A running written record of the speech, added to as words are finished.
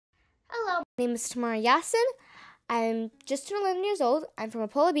My name is Tamara Yasin. I'm just turned 11 years old. I'm from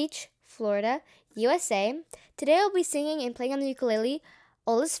Apollo Beach, Florida, USA. Today I'll be singing and playing on the ukulele,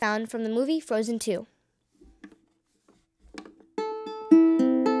 All Is Found from the movie Frozen 2.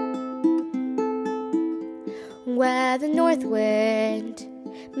 Where the north wind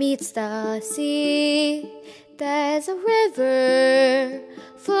meets the sea, there's a river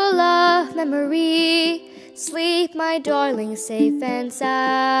full of memory. Sleep, my darling, safe and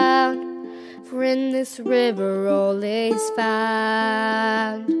sound, for in this river all is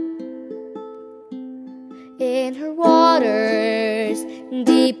found. In her waters,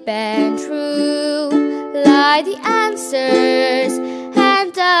 deep and true, lie the answers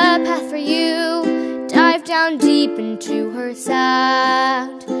and a path for you. Dive down deep into her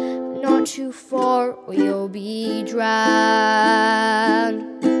sound, but not too far or you'll be drowned.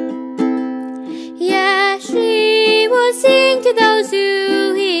 Yeah, she will sing to those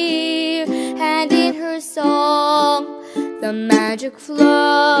who hear, and in her song the magic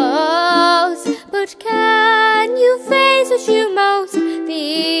flows. But can you face what you most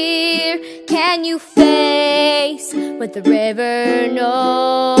fear? Can you face what the river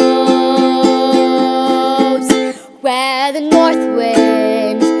knows? Where the north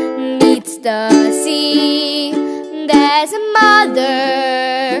wind meets the sea, there's a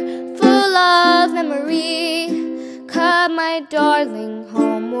mother full of memory. Come, my darling,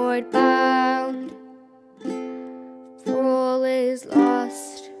 homeward bound. For all is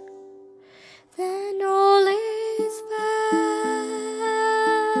lost, then all is found.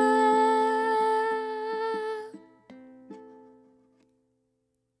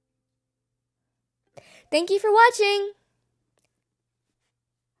 Thank you for watching.